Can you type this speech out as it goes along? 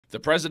The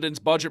president's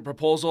budget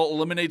proposal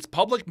eliminates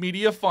public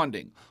media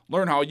funding.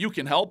 Learn how you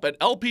can help at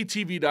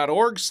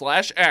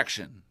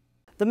lptv.org/action.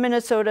 The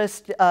Minnesota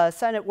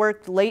Senate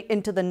worked late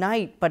into the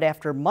night, but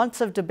after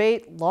months of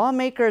debate,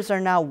 lawmakers are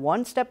now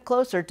one step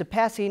closer to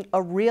passing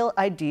a Real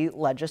ID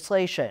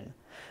legislation.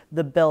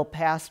 The bill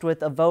passed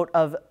with a vote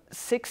of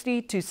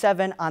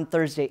 60-7 on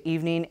Thursday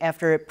evening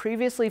after it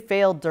previously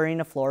failed during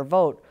a floor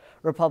vote.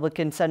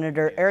 Republican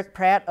Senator Eric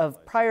Pratt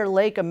of Prior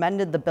Lake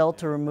amended the bill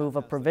to remove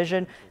a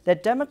provision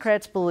that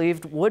Democrats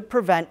believed would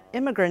prevent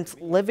immigrants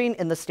living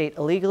in the state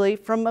illegally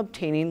from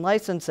obtaining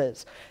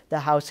licenses.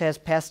 The House has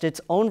passed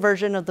its own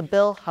version of the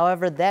bill.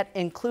 However, that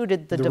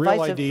included the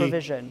divisive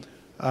provision.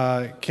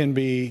 Can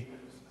be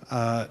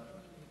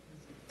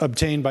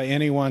obtained by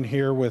anyone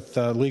here with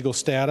legal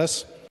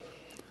status.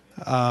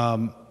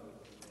 The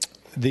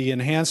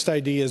enhanced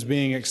ID is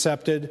being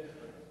accepted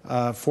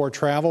for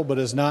travel, but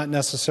is not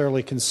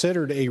necessarily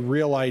considered a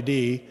real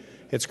ID.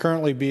 It's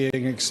currently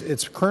being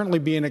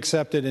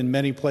accepted in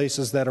many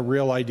places that a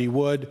real ID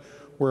would,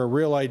 where a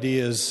real ID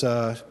is,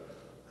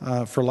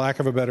 for lack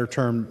of a better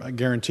term, a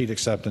guaranteed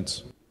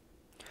acceptance.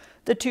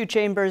 The two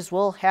chambers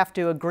will have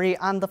to agree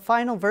on the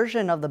final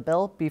version of the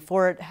bill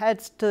before it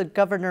heads to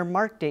Governor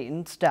Mark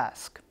Dayton's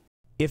desk.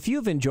 If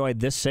you've enjoyed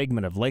this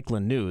segment of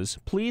Lakeland News,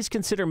 please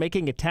consider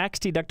making a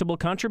tax-deductible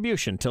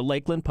contribution to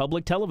Lakeland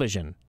Public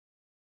Television.